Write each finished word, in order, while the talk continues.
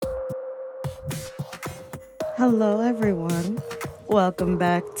Hello, everyone. Welcome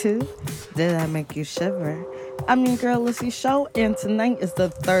back to Did I Make You Shiver? I'm your girl, Lissy Show, and tonight is the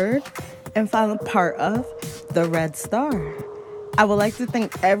third and final part of The Red Star. I would like to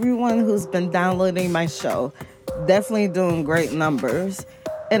thank everyone who's been downloading my show. Definitely doing great numbers.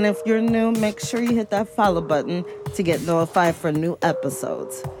 And if you're new, make sure you hit that follow button to get notified for new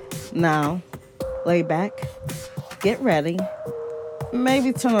episodes. Now, lay back, get ready,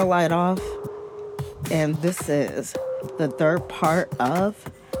 maybe turn the light off, and this is the third part of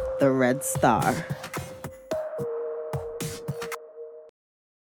The Red Star.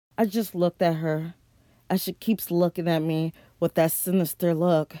 I just looked at her as she keeps looking at me with that sinister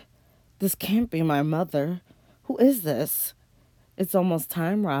look. This can't be my mother. Who is this? It's almost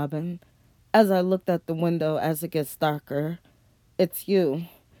time, Robin. As I looked at the window as it gets darker. It's you,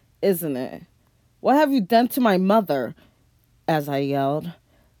 isn't it? What have you done to my mother? As I yelled.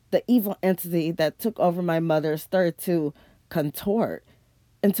 The evil entity that took over my mother started to contort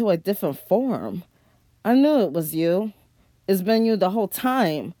into a different form. I knew it was you. It's been you the whole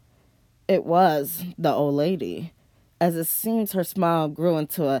time. It was the old lady, as it seems her smile grew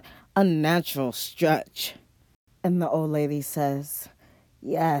into an unnatural stretch. And the old lady says,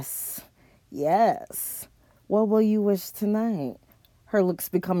 "Yes, yes. What will you wish tonight?" Her looks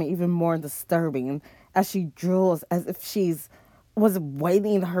becoming even more disturbing as she drools as if she's was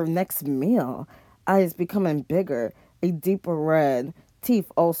waiting her next meal. Eyes becoming bigger, a deeper red, teeth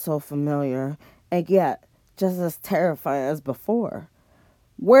also familiar, and yet just as terrifying as before.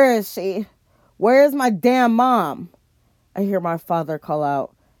 Where is she? Where is my damn mom? I hear my father call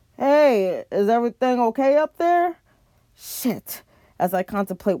out, "Hey, is everything okay up there?" Shit. As I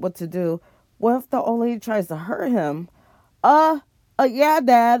contemplate what to do, what if the old lady tries to hurt him? Yeah,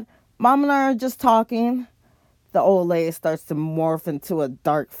 Dad. Mom and I are just talking. The old lady starts to morph into a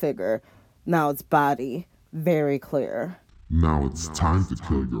dark figure. Now its body very clear. Now it's time to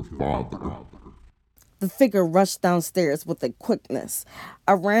kill your father. The figure rushed downstairs with a quickness.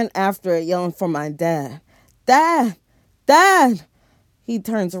 I ran after it, yelling for my dad. Dad! Dad! He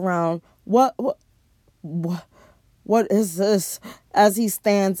turns around. What is this? As he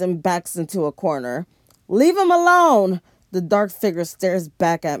stands and backs into a corner. Leave him alone! The dark figure stares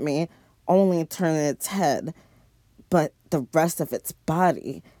back at me, only turning its head. But the rest of its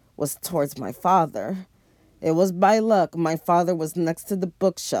body was towards my father. It was by luck my father was next to the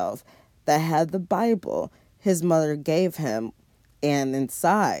bookshelf that had the Bible his mother gave him, and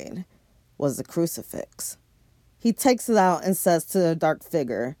inside was a crucifix. He takes it out and says to the dark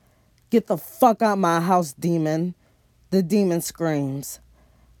figure, "Get the fuck out my house, demon." The demon screams.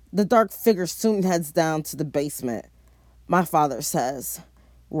 The dark figure soon heads down to the basement. My father says,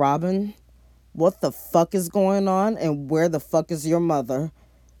 "Robin, what the fuck is going on, and where the fuck is your mother?"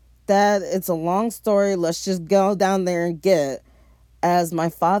 Dad, it's a long story. Let's just go down there and get it. As my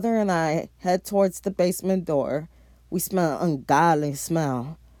father and I head towards the basement door, we smell an ungodly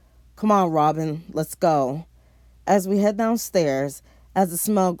smell. Come on, Robin, let's go. As we head downstairs, as the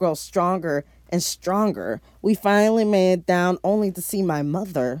smell grows stronger and stronger, we finally made it down only to see my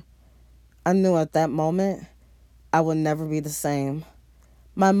mother. I knew at that moment I would never be the same.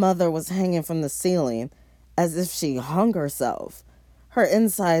 My mother was hanging from the ceiling as if she hung herself. Her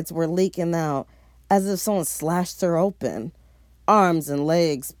insides were leaking out as if someone slashed her open. Arms and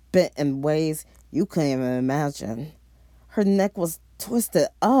legs bent in ways you couldn't even imagine. Her neck was twisted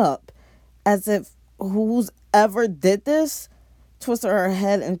up as if whoever did this twisted her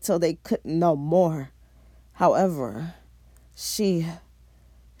head until they couldn't no more. However, she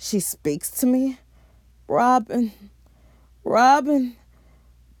speaks to me. Robin, Robin,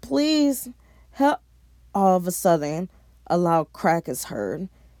 please help. All of a sudden, a loud crack is heard,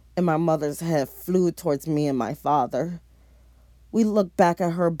 and my mother's head flew towards me and my father. We look back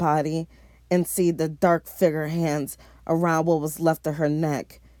at her body and see the dark figure hands around what was left of her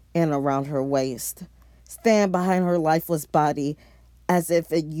neck and around her waist, stand behind her lifeless body as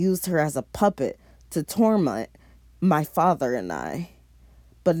if it used her as a puppet to torment my father and I.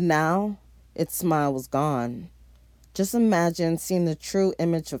 But now, its smile was gone. Just imagine seeing the true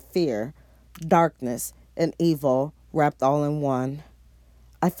image of fear, darkness, and evil wrapped all in one.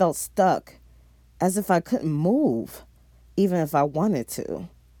 I felt stuck, as if I couldn't move, even if I wanted to.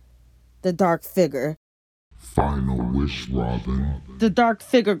 The dark figure. Final wish, Robin. The dark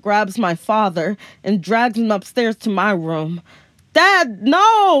figure grabs my father and drags him upstairs to my room. Dad,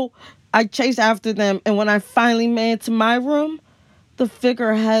 no! I chase after them, and when I finally made it to my room, the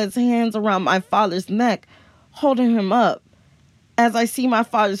figure had its hands around my father's neck, holding him up. As I see my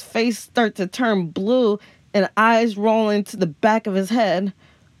father's face start to turn blue and eyes roll into the back of his head.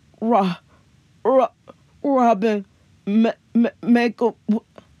 Robin, make a...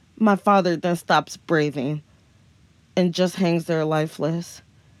 My father then stops breathing and just hangs there lifeless.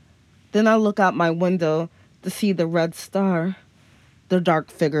 Then I look out my window to see the red star. The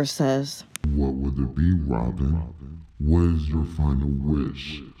dark figure says, What would it be, Robin? What is your final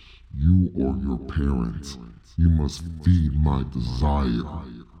wish? You or your parents? You must feed my desire.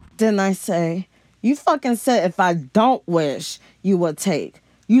 Then I say, you fucking said if I don't wish, you would take.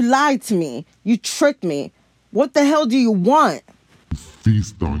 You lied to me. You tricked me. What the hell do you want?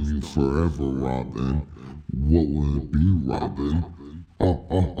 Feast on you forever, Robin. What will it be, Robin?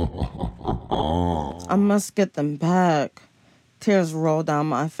 I must get them back. Tears roll down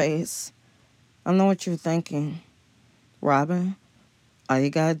my face. I know what you're thinking. Robin, all you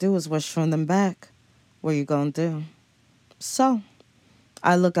gotta do is wish for them back. What you gonna do? So,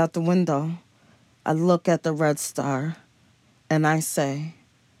 I look out the window. I look at the red star. And I say,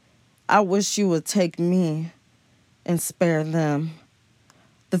 I wish you would take me and spare them.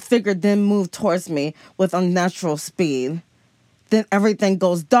 The figure then moved towards me with unnatural speed. Then everything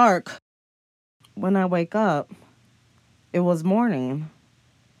goes dark. When I wake up, it was morning.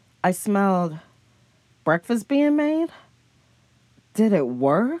 I smelled breakfast being made. Did it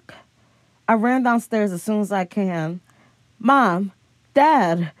work? I ran downstairs as soon as I can. Mom,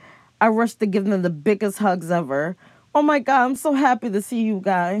 Dad. I rushed to give them the biggest hugs ever. Oh my God, I'm so happy to see you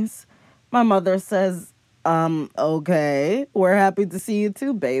guys. My mother says, okay, we're happy to see you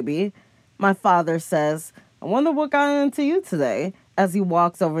too, baby. My father says, I wonder what got into you today, as he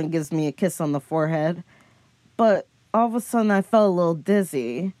walks over and gives me a kiss on the forehead. But all of a sudden I felt a little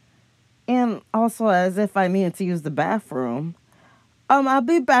dizzy, and also as if I needed to use the bathroom. I'll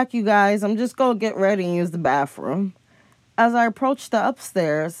be back, you guys. I'm just gonna get ready and use the bathroom. As I approach the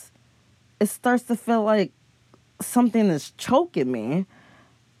upstairs, it starts to feel like something is choking me.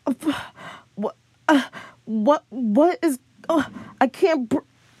 What? What is? I can't.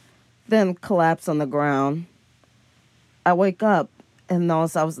 Then collapse on the ground. I wake up and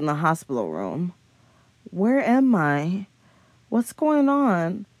notice I was in the hospital room. Where am I? What's going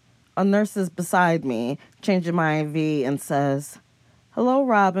on? A nurse is beside me, changing my IV, and says, "Hello,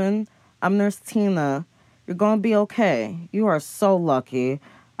 Robin. I'm Nurse Tina. You're going to be okay. You are so lucky.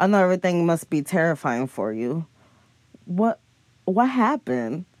 I know everything must be terrifying for you. What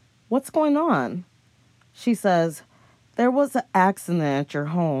happened? What's going on?" She says, "There was an accident at your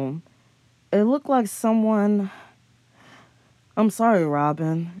home. It looked like someone..." I'm sorry,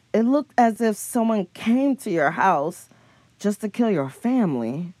 Robin. It looked as if someone came to your house just to kill your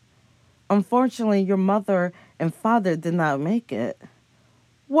family. Unfortunately, your mother and father did not make it.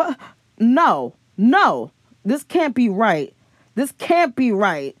 What? No, no, this can't be right. This can't be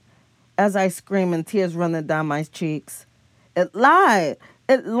right. As I scream and tears running down my cheeks. It lied.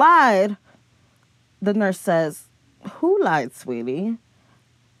 It lied. The nurse says, "Who lied, sweetie?"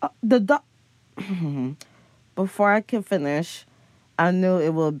 The doc. Before I can finish, I knew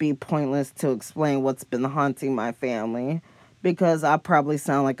it would be pointless to explain what's been haunting my family because I probably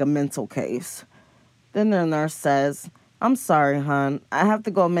sound like a mental case. Then the nurse says, "I'm sorry, hon. I have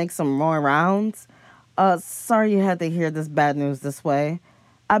to go make some more rounds. Sorry you had to hear this bad news this way.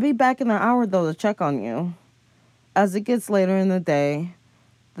 I'll be back in an hour, though, to check on you." As it gets later in the day,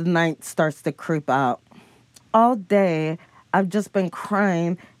 the night starts to creep out. All day, I've just been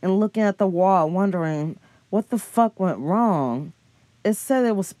crying and looking at the wall, wondering what the fuck went wrong. It said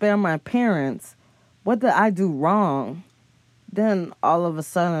it would spare my parents. What did I do wrong? Then, all of a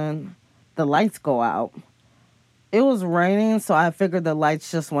sudden, the lights go out. It was raining, so I figured the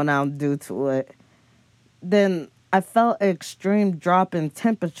lights just went out due to it. Then, I felt an extreme drop in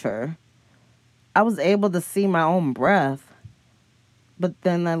temperature. I was able to see my own breath. But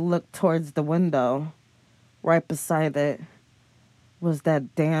then I looked towards the window. Right beside it was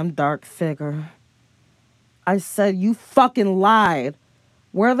that damn dark figure. I said, "You fucking lied.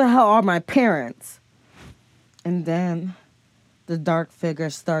 Where the hell are my parents?" And then the dark figure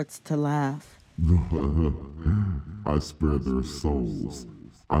starts to laugh. I spare their souls.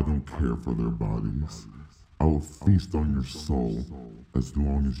 I don't care for their bodies. I will feast on your soul as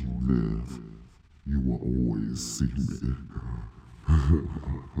long as you live. You will always see me.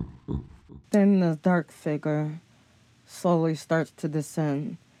 Then the dark figure slowly starts to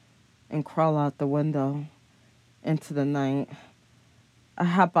descend and crawl out the window into the night. I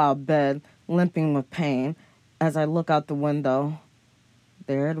hop out of bed, limping with pain, as I look out the window.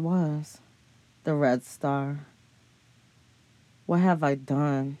 There it was, the red star. What have I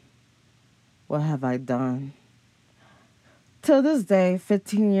done? What have I done? Till this day,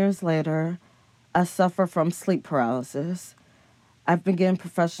 15 years later, I suffer from sleep paralysis. I've been getting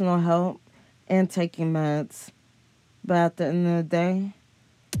professional help, and taking meds. But at the end of the day,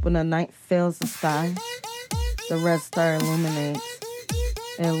 when the night fills the sky, the red star illuminates.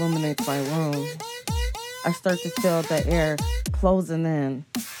 It illuminates my room. I start to feel the air closing in.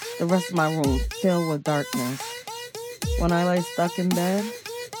 The rest of my room filled with darkness. When I lay stuck in bed,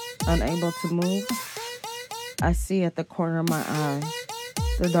 unable to move, I see at the corner of my eye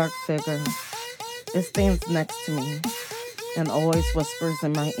the dark figure. It stands next to me and always whispers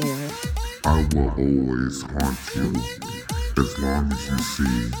in my ear. I will always haunt you as long as you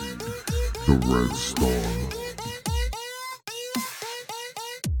see the red star.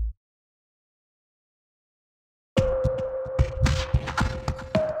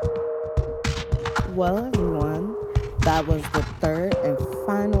 Well, everyone, that was the third and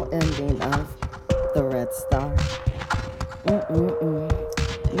final ending of The Red Star.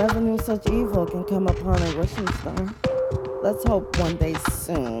 Never knew such evil can come upon a wishing star. Let's hope one day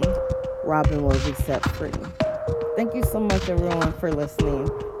soon Robin will be set free. Thank you so much, everyone, for listening.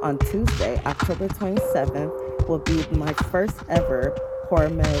 On Tuesday, October 27th, will be my first ever horror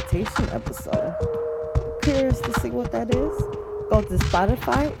meditation episode. Curious to see what that is? Go to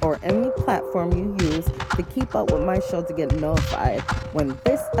Spotify or any platform you use to keep up with my show to get notified when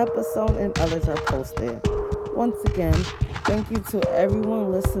this episode and others are posted. Once again, thank you to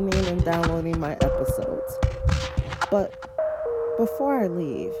everyone listening and downloading my episodes. But before I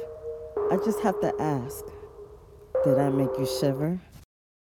leave, I just have to ask, did I make you shiver?